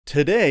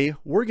Today,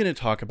 we're going to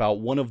talk about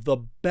one of the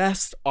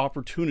best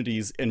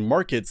opportunities in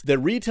markets that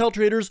retail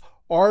traders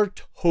are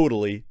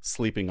totally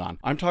sleeping on.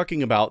 I'm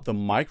talking about the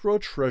micro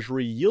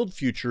treasury yield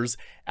futures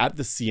at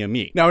the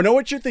CME. Now, I know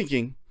what you're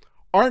thinking.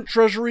 Aren't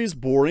treasuries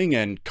boring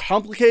and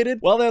complicated?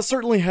 Well, that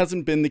certainly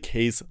hasn't been the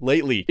case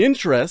lately.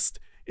 Interest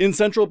in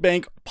central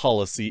bank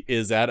policy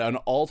is at an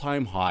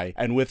all-time high,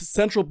 and with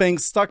central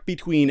banks stuck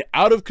between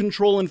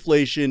out-of-control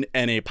inflation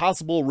and a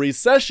possible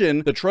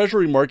recession, the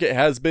treasury market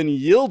has been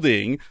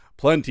yielding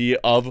plenty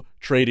of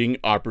trading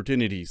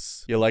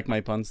opportunities. You like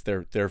my puns?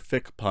 They're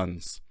thick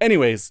puns.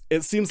 Anyways,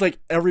 it seems like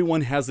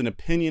everyone has an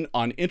opinion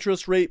on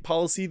interest rate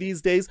policy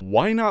these days.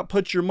 Why not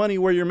put your money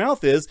where your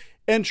mouth is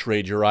and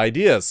trade your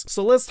ideas?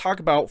 So let's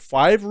talk about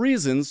 5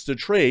 reasons to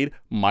trade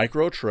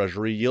micro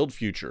treasury yield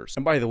futures.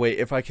 And by the way,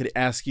 if I could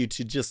ask you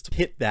to just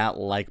hit that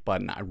like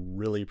button, I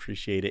really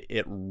appreciate it.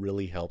 It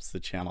really helps the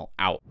channel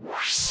out.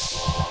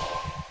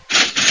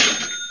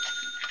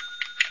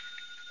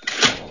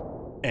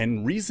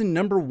 And reason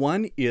number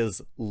 1 is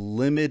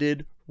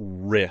limited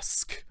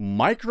risk.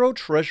 Micro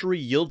treasury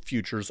yield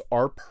futures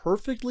are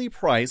perfectly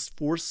priced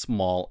for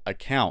small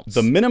accounts.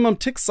 The minimum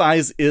tick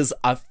size is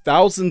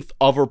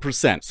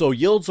 1/1000%. So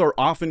yields are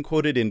often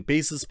quoted in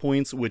basis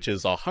points, which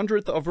is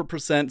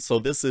 100%. So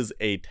this is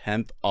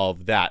 1/10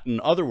 of that. In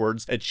other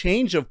words, a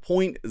change of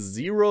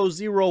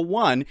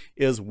 0.001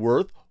 is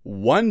worth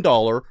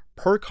 $1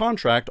 per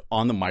contract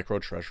on the micro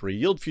treasury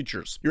yield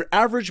futures. Your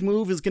average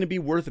move is going to be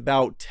worth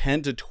about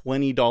 $10 to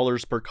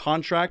 $20 per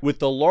contract, with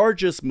the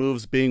largest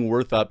moves being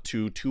worth up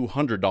to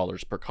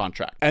 $200 per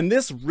contract. And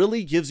this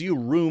really gives you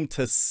room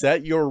to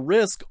set your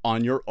risk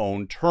on your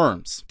own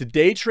terms. To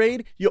day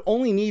trade, you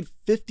only need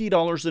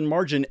 $50 in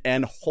margin,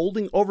 and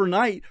holding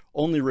overnight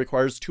only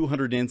requires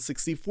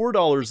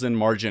 $264 in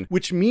margin,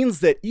 which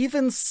means that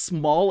even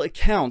small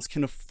accounts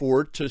can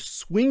afford to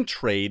swing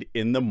trade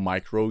in the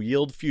micro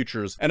yield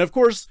futures. And of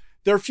course,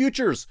 they're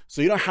futures, so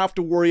you don't have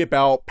to worry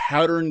about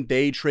pattern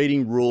day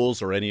trading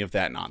rules or any of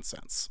that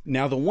nonsense.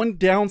 Now, the one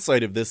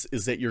downside of this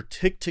is that your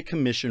tick to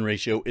commission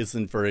ratio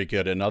isn't very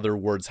good. In other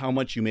words, how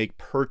much you make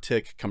per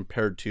tick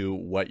compared to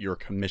what your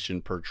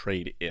commission per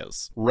trade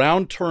is.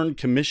 Round turn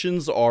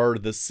commissions are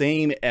the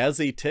same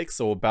as a tick,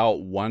 so about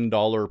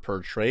 $1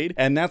 per trade,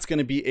 and that's going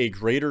to be a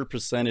greater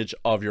percentage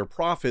of your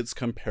profits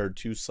compared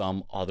to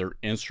some other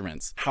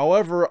instruments.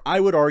 However, I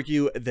would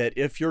argue that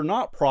if you're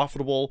not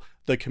profitable,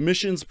 the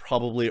commissions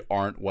probably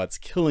aren't what's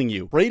killing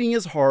you. Trading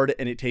is hard,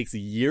 and it takes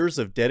years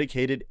of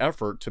dedicated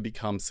effort to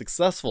become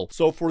successful.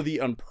 So for the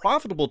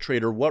unprofitable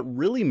trader, what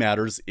really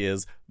matters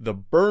is the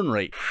burn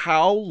rate.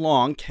 How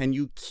long can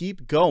you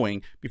keep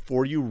going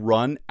before you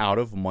run out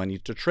of money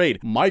to trade?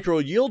 Micro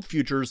yield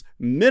futures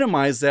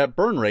minimize that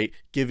burn rate,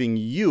 giving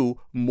you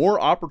more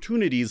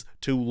opportunities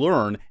to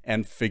learn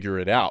and figure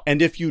it out.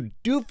 And if you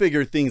do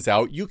figure things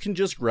out, you can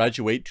just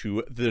graduate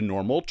to the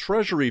normal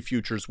treasury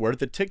futures, where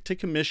the tick to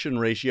commission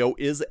ratio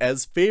is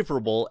as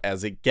favorable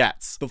as it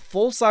gets. The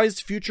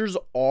full-sized futures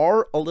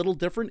are a little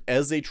different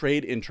as they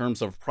trade in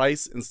terms of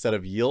price instead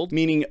of yield,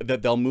 meaning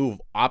that they'll move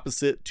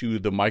opposite to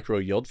the micro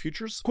yield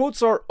futures.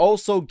 Quotes are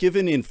also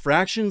given in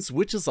fractions,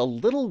 which is a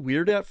little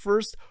weird at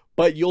first,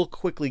 but you'll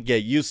quickly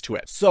get used to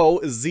it. So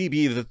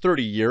ZB, the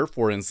 30-year,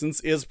 for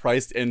instance, is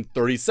priced in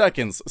 30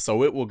 seconds.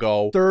 So it will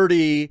go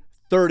 30,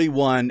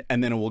 31,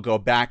 and then it will go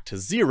back to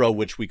 0,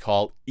 which we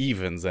call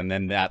evens, and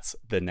then that's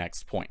the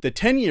next point. The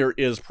 10-year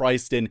is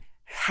priced in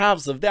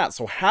halves of that,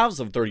 so halves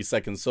of 30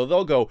 seconds. So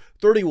they'll go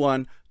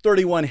 31,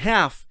 31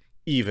 half,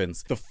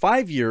 evens. The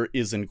 5-year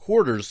is in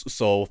quarters,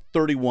 so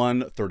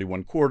 31,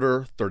 31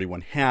 quarter,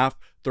 31 half,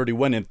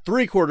 31 and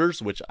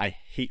 3/4, which I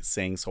hate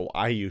saying, so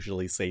I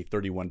usually say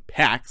 31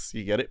 packs.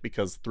 You get it?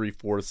 Because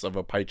 3/4 of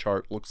a pie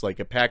chart looks like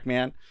a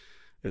Pac-Man.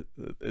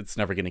 It's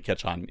never going to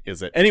catch on,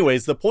 is it?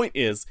 Anyways, the point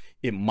is,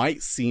 it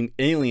might seem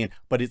alien,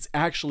 but it's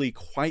actually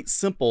quite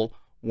simple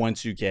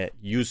once you get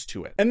used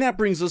to it. And that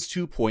brings us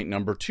to point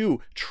number 2.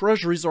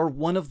 Treasuries are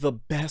one of the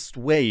best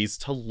ways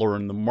to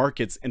learn the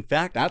markets. In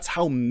fact, that's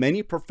how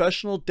many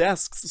professional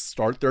desks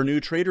start their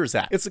new traders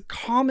at. It's a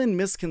common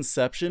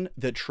misconception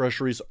that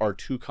treasuries are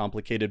too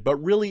complicated, but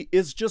really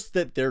it's just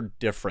that they're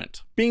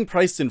different. Being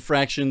priced in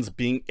fractions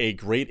being a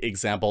great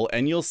example,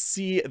 and you'll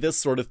see this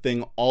sort of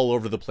thing all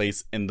over the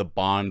place in the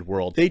bond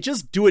world. They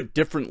just do it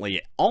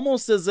differently,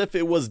 almost as if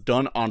it was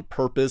done on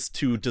purpose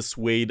to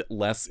dissuade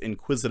less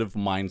inquisitive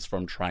minds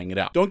from trying it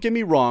out. Don't get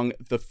me wrong,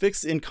 the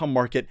fixed income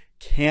market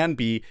can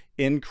be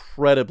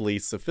incredibly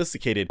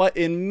sophisticated, but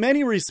in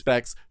many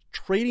respects,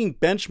 trading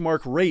benchmark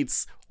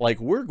rates like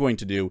we're going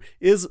to do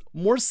is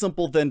more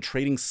simple than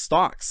trading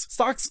stocks.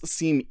 Stocks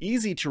seem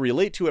easy to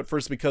relate to at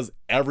first because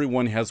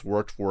everyone has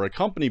worked for a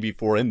company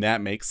before, and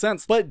that makes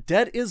sense. But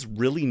debt is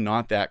really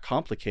not that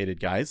complicated,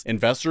 guys.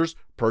 Investors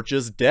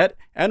purchase debt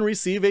and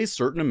receive a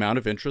certain amount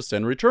of interest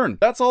in return.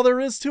 That's all there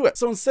is to it.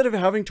 So instead of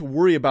having to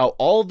worry about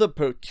all the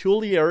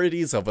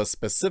peculiarities of a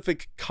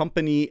specific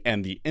company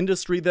and the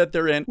industry that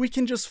they're in, we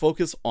can just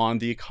focus on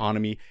the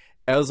economy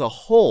as a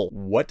whole.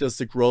 What does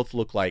the growth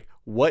look like?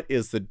 What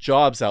is the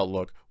jobs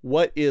outlook?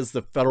 What is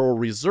the Federal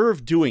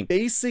Reserve doing?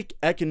 Basic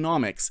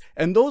economics.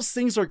 And those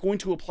things are going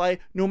to apply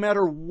no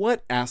matter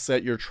what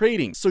asset you're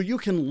trading. So you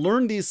can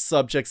learn these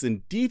subjects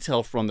in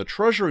detail from the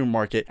Treasury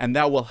market, and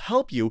that will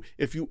help you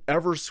if you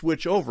ever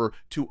switch over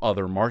to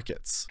other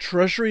markets.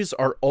 Treasuries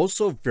are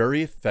also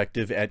very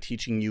effective at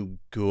teaching you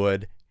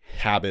good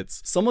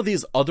habits. Some of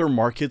these other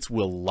markets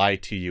will lie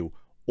to you.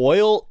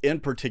 Oil in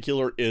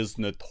particular is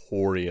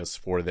notorious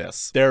for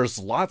this. There's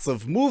lots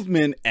of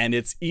movement and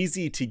it's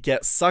easy to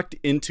get sucked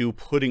into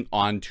putting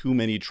on too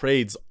many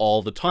trades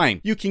all the time.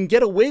 You can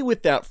get away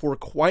with that for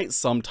quite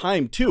some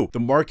time too. The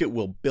market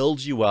will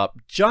build you up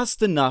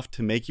just enough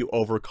to make you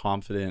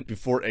overconfident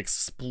before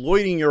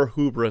exploiting your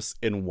hubris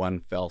in one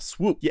fell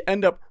swoop. You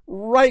end up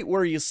right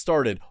where you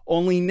started,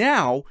 only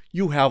now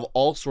you have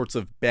all sorts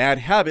of bad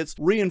habits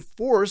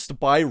reinforced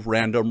by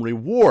random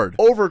reward.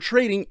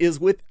 Overtrading is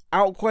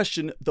without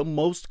question the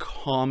most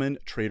common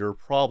trader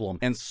problem,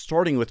 and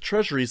starting with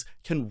treasuries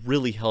can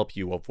really help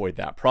you avoid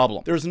that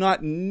problem. There's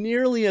not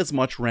nearly as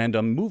much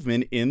random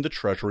movement in the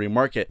treasury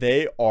market.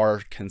 They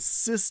are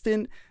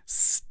consistent,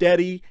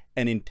 steady,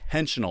 and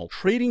intentional.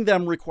 Trading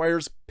them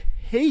requires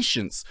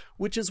patience,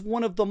 which is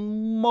one of the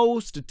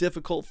most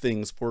difficult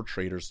things for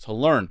traders to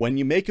learn. When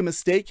you make a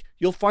mistake,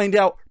 you'll find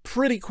out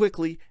pretty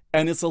quickly,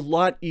 and it's a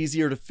lot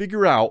easier to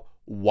figure out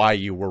why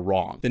you were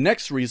wrong. The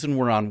next reason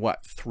we're on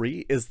what,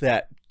 3, is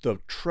that the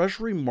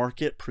treasury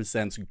market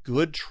presents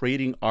good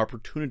trading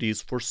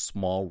opportunities for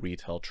small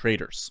retail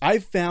traders.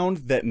 I've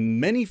found that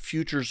many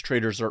futures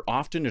traders are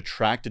often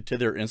attracted to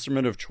their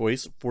instrument of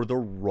choice for the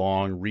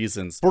wrong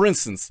reasons. For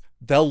instance,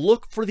 they'll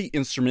look for the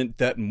instrument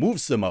that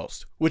moves the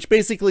most, which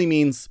basically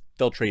means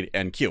they'll trade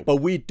NQ. But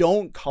we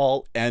don't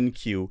call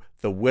NQ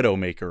the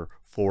Widowmaker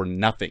for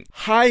nothing.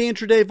 High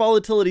intraday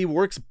volatility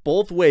works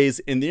both ways,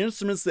 and the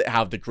instruments that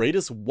have the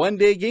greatest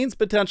one-day gains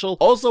potential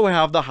also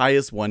have the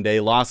highest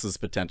one-day losses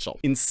potential.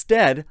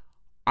 Instead,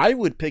 I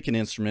would pick an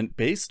instrument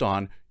based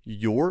on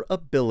your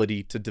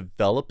ability to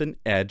develop an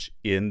edge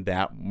in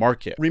that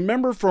market.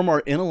 Remember from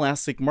our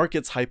inelastic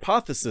markets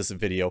hypothesis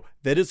video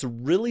that it's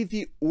really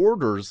the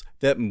orders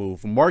that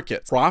move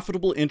markets.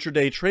 Profitable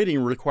intraday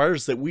trading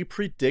requires that we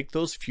predict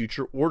those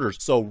future orders.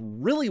 So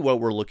really what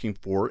we're looking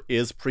for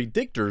is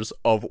predictors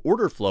of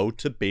order flow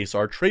to base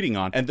our trading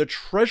on, and the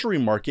treasury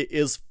market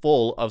is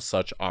full of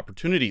such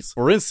opportunities.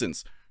 For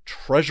instance,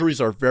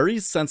 treasuries are very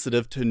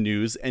sensitive to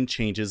news and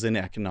changes in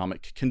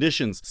economic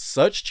conditions.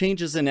 Such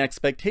changes in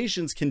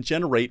expectations can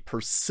generate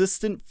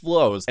persistent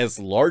flows as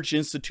large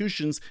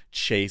institutions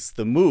chase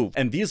the move.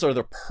 And these are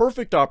the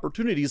perfect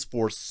opportunities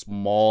for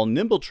small,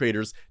 nimble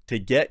traders to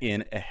get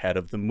in ahead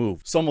of the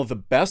move. Some of the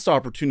best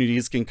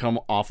opportunities can come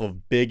off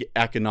of big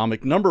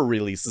economic number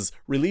releases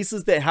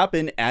that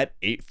happen at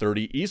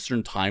 8:30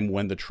 Eastern time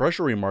when the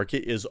treasury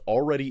market is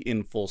already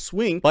in full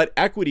swing, but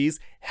equities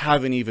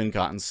haven't even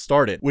gotten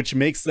started, which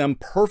makes them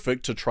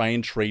perfect to try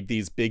and trade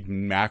these big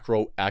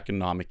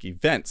macroeconomic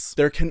events.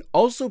 There can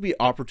also be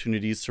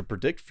opportunities to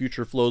predict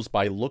future flows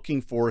by looking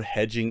for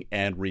hedging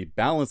and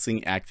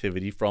rebalancing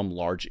activity from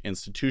large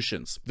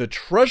institutions. The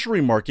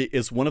treasury market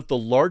is one of the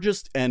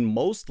largest and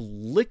most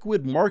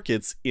liquid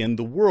markets in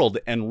the world,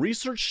 and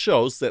research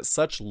shows that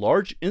such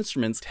large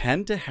instruments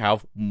tend to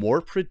have more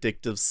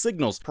predictive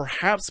signals,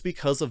 perhaps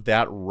because of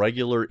that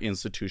regular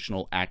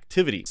institutional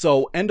activity.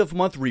 So end of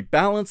month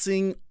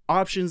rebalancing,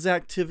 options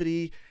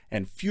activity,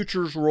 and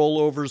futures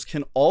rollovers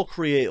can all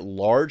create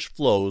large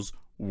flows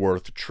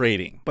worth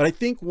trading. But I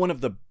think one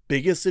of the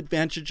biggest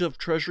advantage of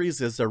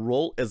treasuries is their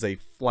role as a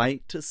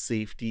flight to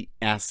safety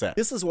asset.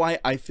 This is why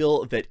I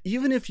feel that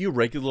even if you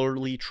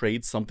regularly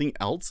trade something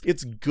else,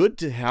 it's good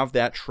to have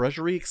that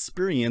treasury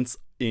experience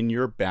in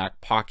your back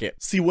pocket.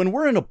 See, when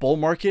we're in a bull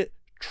market,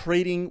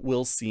 trading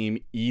will seem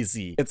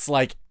easy. It's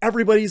like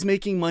everybody's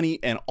making money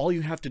and all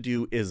you have to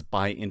do is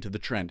buy into the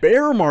trend.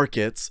 Bear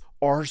markets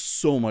are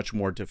so much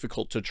more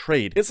difficult to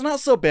trade. It's not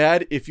so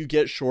bad if you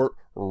get short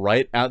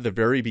right at the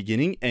very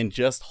beginning and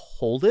just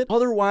hold it.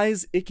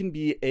 Otherwise, it can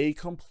be a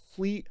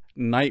complete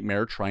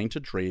nightmare trying to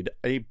trade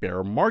a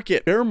bear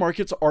market. Bear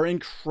markets are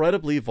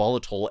incredibly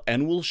volatile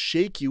and will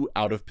shake you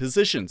out of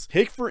positions.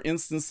 Take for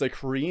instance the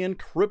Korean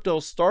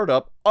crypto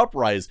startup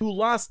Uprise, who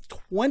lost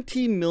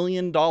 $20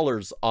 million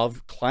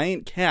of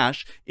client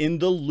cash in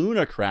the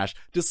Luna crash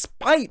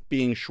despite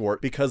being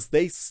short because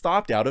they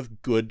stopped out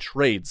of good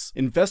trades.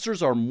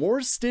 Investors are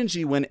more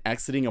stingy when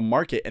exiting a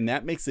market, and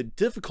that makes it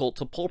difficult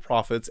to pull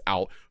profits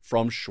out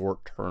from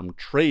short-term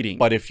trading.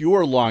 But if you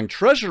are long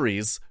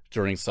treasuries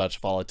during such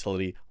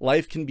volatility,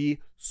 life can be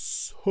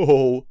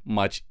so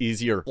much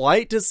easier.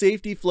 Flight to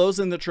safety flows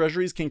in the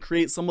treasuries can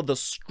create some of the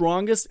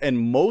strongest and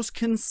most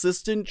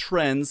consistent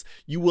trends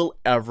you will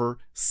ever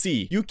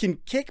see. You can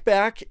kick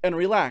back and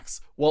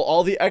relax while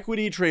all the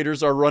equity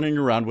traders are running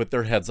around with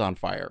their heads on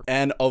fire.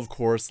 And of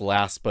course,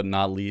 last but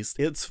not least,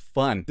 it's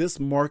fun. This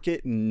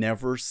market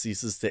never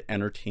ceases to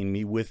entertain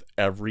me with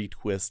every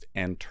twist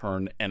and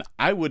turn, and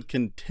I would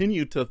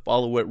continue to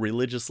follow it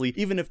religiously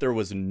even if there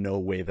was no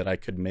way that I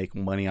could make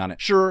money on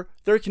it. Sure,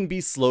 there can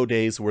be slow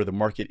days where the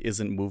market market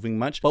isn't moving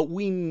much, but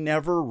we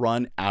never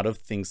run out of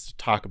things to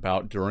talk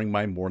about during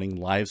my morning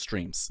live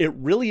streams. It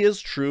really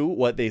is true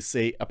what they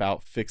say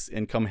about fixed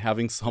income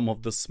having some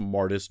of the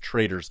smartest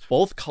traders,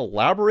 both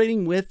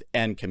collaborating with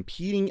and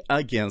competing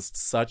against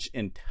such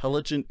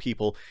intelligent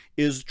people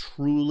is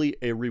truly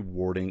a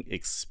rewarding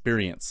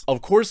experience.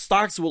 Of course,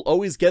 stocks will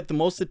always get the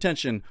most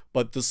attention,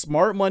 but the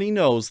smart money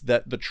knows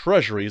that the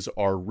treasuries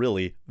are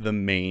really the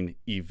main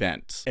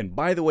event. And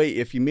by the way,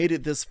 if you made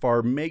it this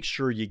far, make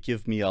sure you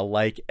give me a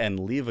like and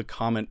leave a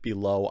comment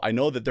below. I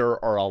know that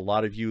there are a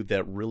lot of you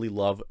that really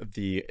love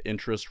the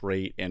interest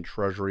rate and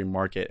treasury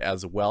market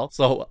as well.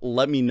 So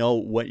let me know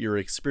what your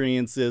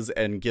experience is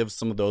and give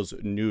some of those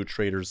new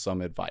traders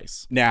some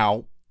advice.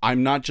 Now,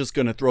 I'm not just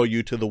going to throw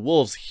you to the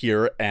wolves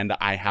here, and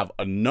I have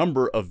a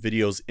number of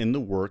videos in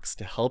the works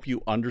to help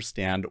you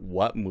understand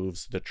what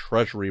moves the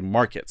treasury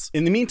markets.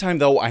 In the meantime,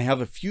 though, I have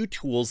a few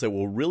tools that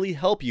will really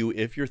help you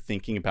if you're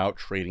thinking about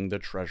trading the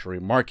treasury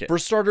market. For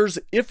starters,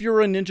 if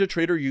you're a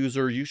NinjaTrader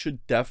user, you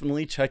should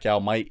definitely check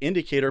out my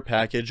indicator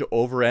package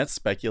over at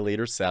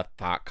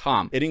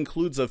speculatorseth.com. It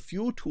includes a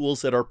few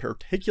tools that are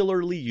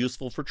particularly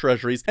useful for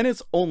treasuries, and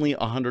it's only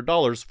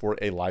 $100 for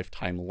a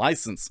lifetime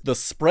license. The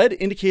spread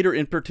indicator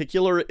in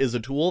particular is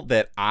a tool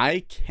that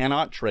I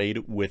cannot trade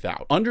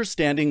without.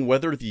 Understanding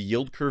whether the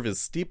yield curve is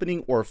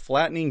steepening or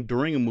flattening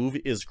during a move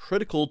is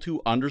critical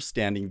to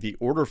understanding the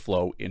order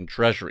flow in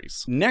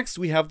treasuries. Next,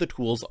 we have the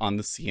tools on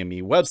the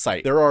CME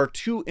website. There are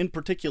two in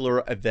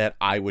particular that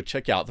I would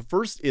check out. The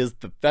first is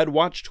the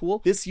FedWatch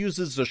tool. This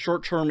uses the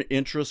short-term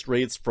interest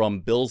rates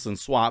from bills and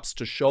swaps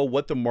to show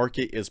what the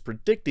market is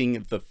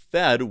predicting the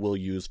Fed will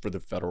use for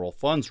the federal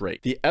funds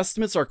rate. The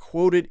estimates are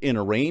quoted in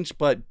a range,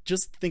 but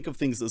just think of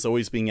things as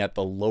always being at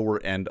the lower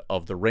end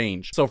of the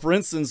range. So for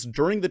instance,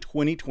 during the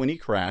 2020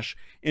 crash,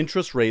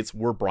 interest rates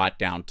were brought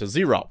down to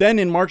 0. Then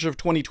in March of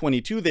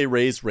 2022, they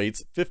raised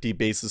rates 50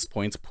 basis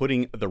points,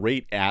 putting the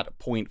rate at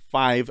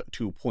 0.5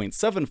 to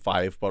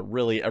 0.75, but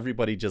really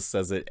everybody just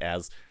says it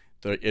as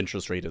the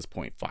interest rate is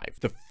 0.5.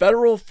 The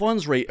federal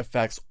funds rate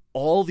affects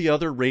all the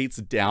other rates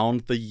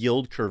down the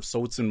yield curve,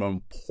 so it's an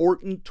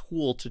important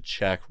tool to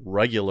check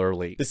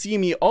regularly. The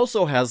CME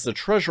also has the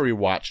Treasury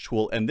Watch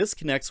tool, and this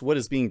connects what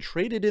is being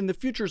traded in the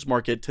futures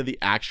market to the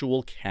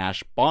actual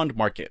cash bond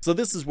market. So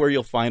this is where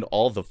you'll find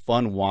all the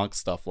fun wonk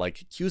stuff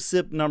like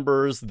QSIP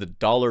numbers, the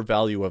dollar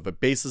value of a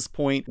basis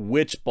point,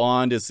 which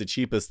bond is the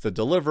cheapest to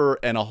deliver,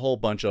 and a whole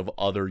bunch of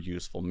other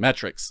useful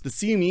metrics. The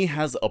CME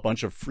has a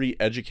bunch of free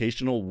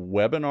educational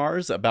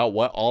webinars about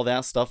what all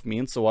that stuff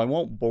means, so I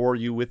won't bore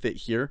you with it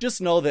here. Just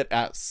know that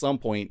at some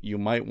point you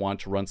might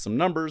want to run some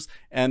numbers,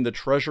 and the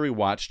Treasury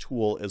Watch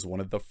tool is one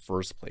of the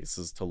first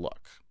places to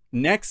look.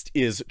 Next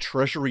is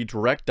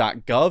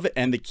treasurydirect.gov,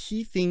 and the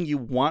key thing you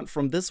want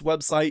from this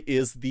website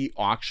is the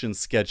auction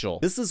schedule.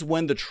 This is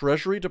when the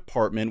Treasury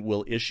Department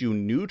will issue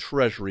new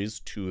treasuries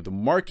to the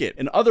market.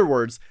 In other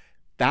words,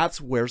 that's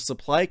where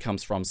supply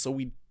comes from, so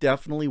we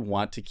definitely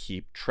want to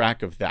keep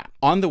track of that.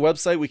 On the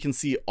website, we can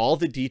see all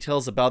the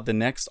details about the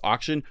next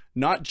auction,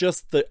 not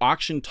just the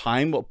auction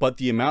time, but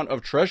the amount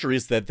of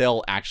treasuries that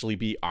they'll actually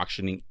be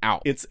auctioning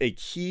out. It's a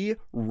key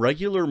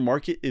regular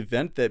market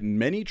event that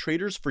many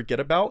traders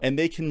forget about, and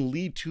they can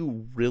lead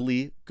to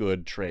really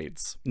good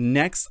trades.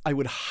 Next, I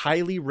would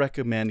highly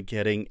recommend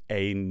getting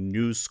a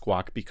news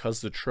squawk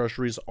because the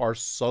treasuries are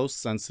so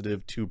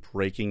sensitive to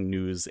breaking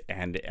news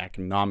and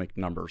economic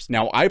numbers.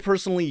 Now, I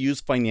personally use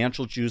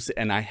Financial Juice,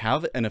 and I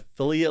have an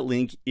affiliate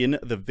link in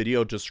the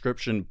video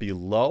description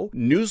below.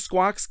 News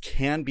squawks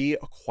can be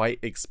quite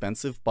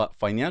expensive, but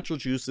Financial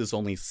Juice is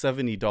only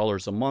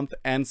 $70 a month,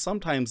 and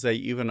sometimes they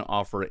even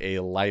offer a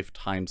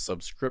lifetime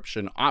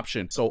subscription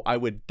option. So I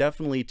would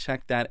definitely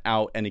check that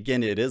out. And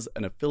again, it is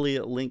an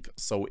affiliate link,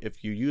 so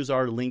if you use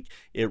our link,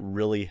 it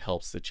really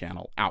helps the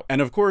channel out.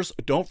 And of course,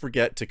 don't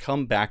forget to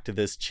come back to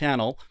this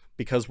channel,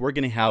 because we're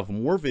going to have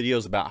more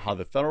videos about how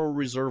the Federal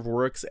Reserve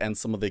works and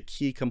some of the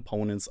key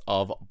components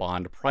of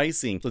bond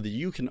pricing so that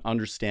you can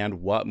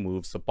understand what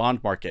moves the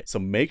bond market. So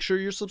make sure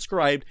you're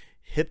subscribed,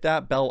 hit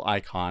that bell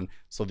icon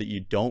so that you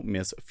don't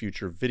miss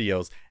future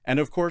videos. And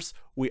of course,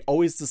 we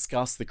always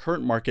discuss the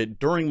current market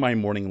during my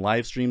morning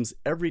live streams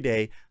every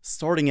day,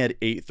 starting at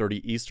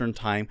 8:30 Eastern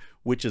time,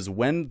 which is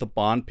when the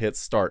bond pits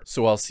start.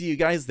 So I'll see you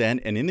guys then.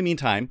 And in the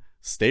meantime,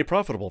 stay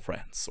profitable,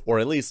 friends, or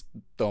at least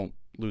don't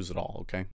lose it all, okay?